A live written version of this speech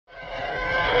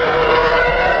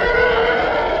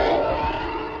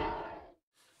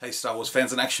Hey Star Wars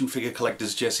fans and action figure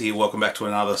collectors, Jesse here. Welcome back to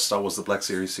another Star Wars The Black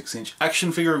Series 6-inch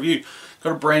action figure review.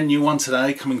 Got a brand new one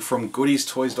today coming from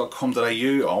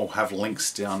goodiestoys.com.au. I'll have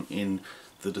links down in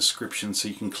the description so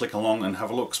you can click along and have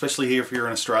a look, especially here if you're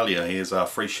in Australia. Here's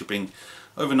free shipping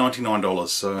over $99,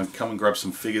 so come and grab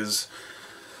some figures.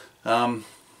 Admiral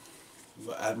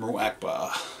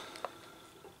Ackbar.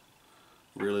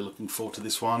 Really looking forward to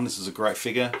this one. This is a great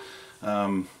figure.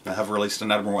 They have released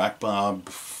an Admiral Ackbar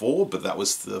before, but that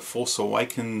was the Force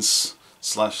Awakens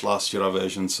 / Last Jedi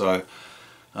version, so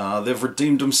they've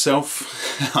redeemed themselves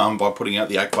by putting out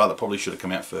the Ackbar that probably should have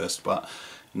come out first, but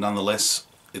nonetheless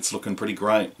it's looking pretty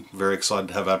great. Very excited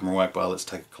to have Admiral Ackbar. Let's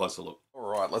take a closer look.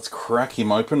 Alright, let's crack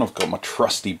him open. I've got my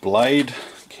trusty blade.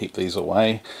 Keep these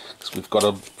away because we've got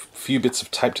a few bits of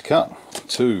tape to cut.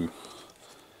 2,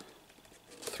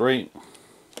 3,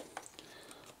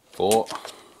 4,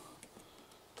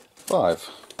 5,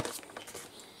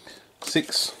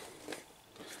 6.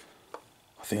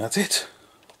 I think that's it.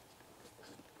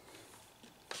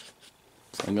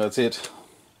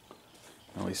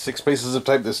 Only 6 pieces of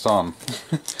tape this time.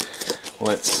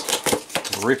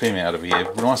 Let's rip him out of here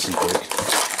nice and quick.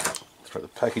 Throw the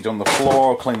package on the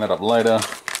floor, I'll clean that up later.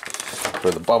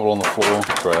 Throw the bubble on the floor,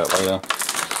 throw it out later.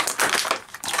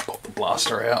 Pop the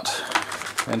blaster out.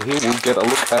 And here we'll get a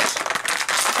look at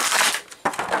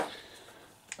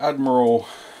Admiral,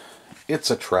 It's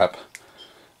a Trap,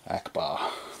 Ackbar.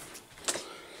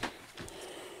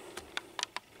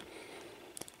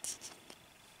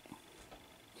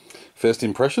 First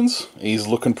impressions, he's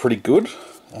looking pretty good.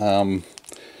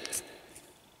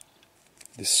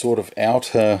 This sort of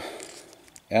outer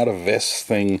vest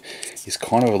thing is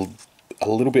kind of a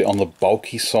little bit on the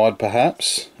bulky side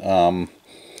perhaps.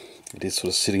 It is sort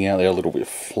of sitting out there a little bit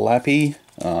flappy.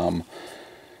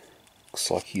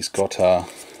 Looks like he's got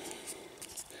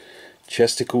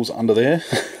chesticles under there,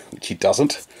 which he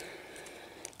doesn't.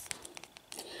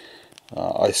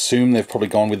 I assume they've probably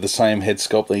gone with the same head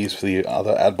sculpt they used for the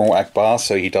other Admiral Ackbar,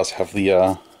 so he does have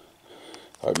the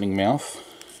opening mouth.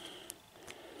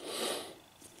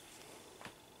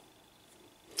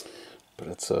 But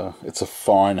it's a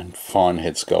fine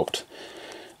head sculpt,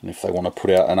 and if they want to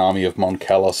put out an army of Mon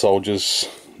Cala soldiers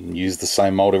and use the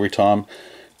same mold every time,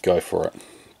 go for it.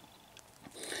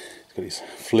 He's got his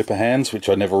flipper hands, which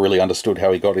I never really understood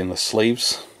how he got in the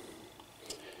sleeves.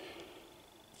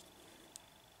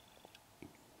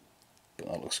 But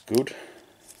that looks good.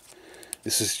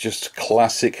 This is just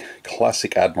classic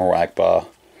Admiral Ackbar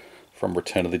from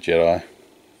Return of the Jedi.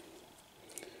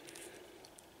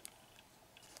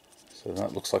 So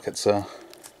that looks like it's I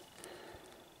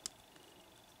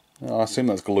assume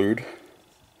that's glued.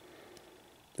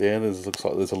 There, looks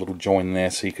like there's a little join there,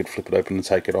 so you could flip it open and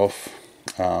take it off.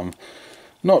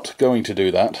 Not going to do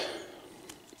that,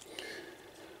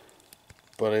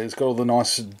 but it's got all the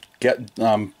nice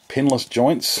pinless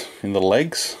joints in the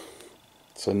legs,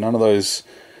 so none of those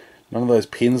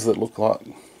pins that look like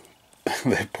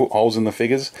they've put holes in the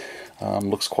figures.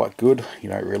 Looks quite good. You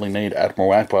don't really need Admiral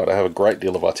Ackbar to have a great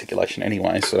deal of articulation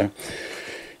anyway, so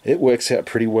it works out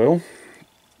pretty well.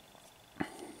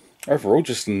 Overall,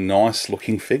 just a nice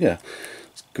looking figure.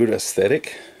 It's good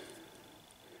aesthetic.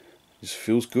 Just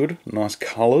feels good. Nice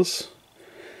colours.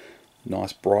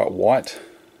 Nice bright white.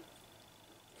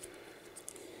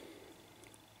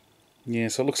 Yeah,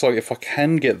 so it looks like if I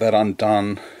can get that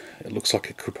undone, it looks like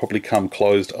it could probably come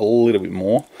closed a little bit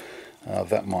more.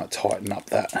 That might tighten up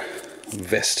that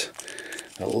vest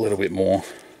a little bit more.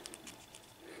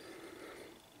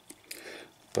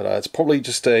 But it's probably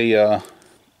just a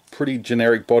pretty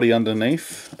generic body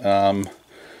underneath,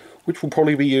 which will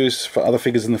probably be used for other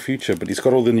figures in the future. But he's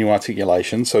got all the new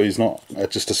articulation, so he's not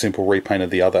just a simple repaint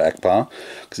of the other Ackbar,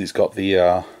 because he's got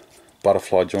the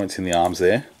butterfly joints in the arms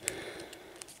there.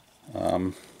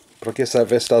 But I guess that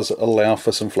vest does allow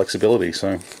for some flexibility,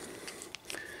 so you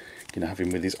can have him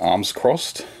with his arms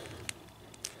crossed,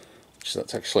 which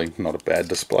that's actually not a bad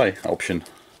display option.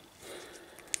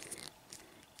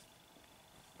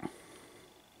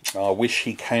 I wish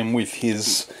he came with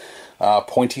his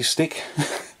pointy stick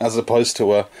as opposed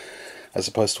to a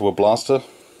blaster,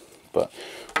 but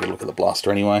we'll look at the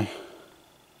blaster anyway.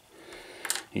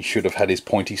 He should have had his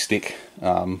pointy stick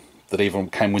that even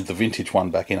came with the vintage one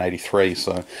back in '83.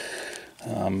 So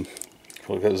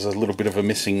there's a little bit of a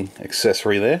missing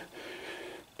accessory there,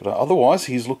 but otherwise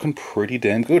he's looking pretty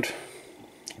damn good.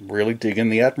 I'm really digging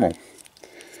the Admiral.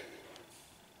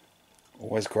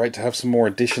 Always great to have some more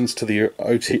additions to the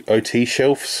OT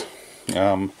shelves,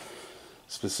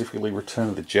 specifically Return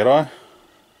of the Jedi.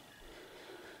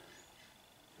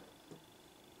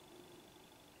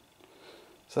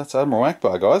 So that's Admiral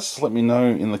Ackbar, guys. Let me know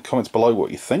in the comments below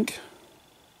what you think.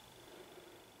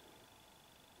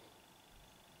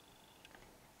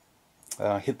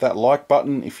 Hit that like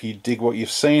button if you dig what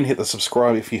you've seen. Hit the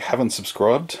subscribe if you haven't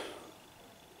subscribed.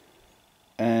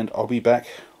 And I'll be back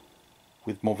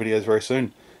with more videos very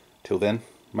soon. Till then,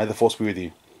 may the Force be with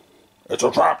you. It's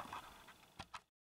a trap!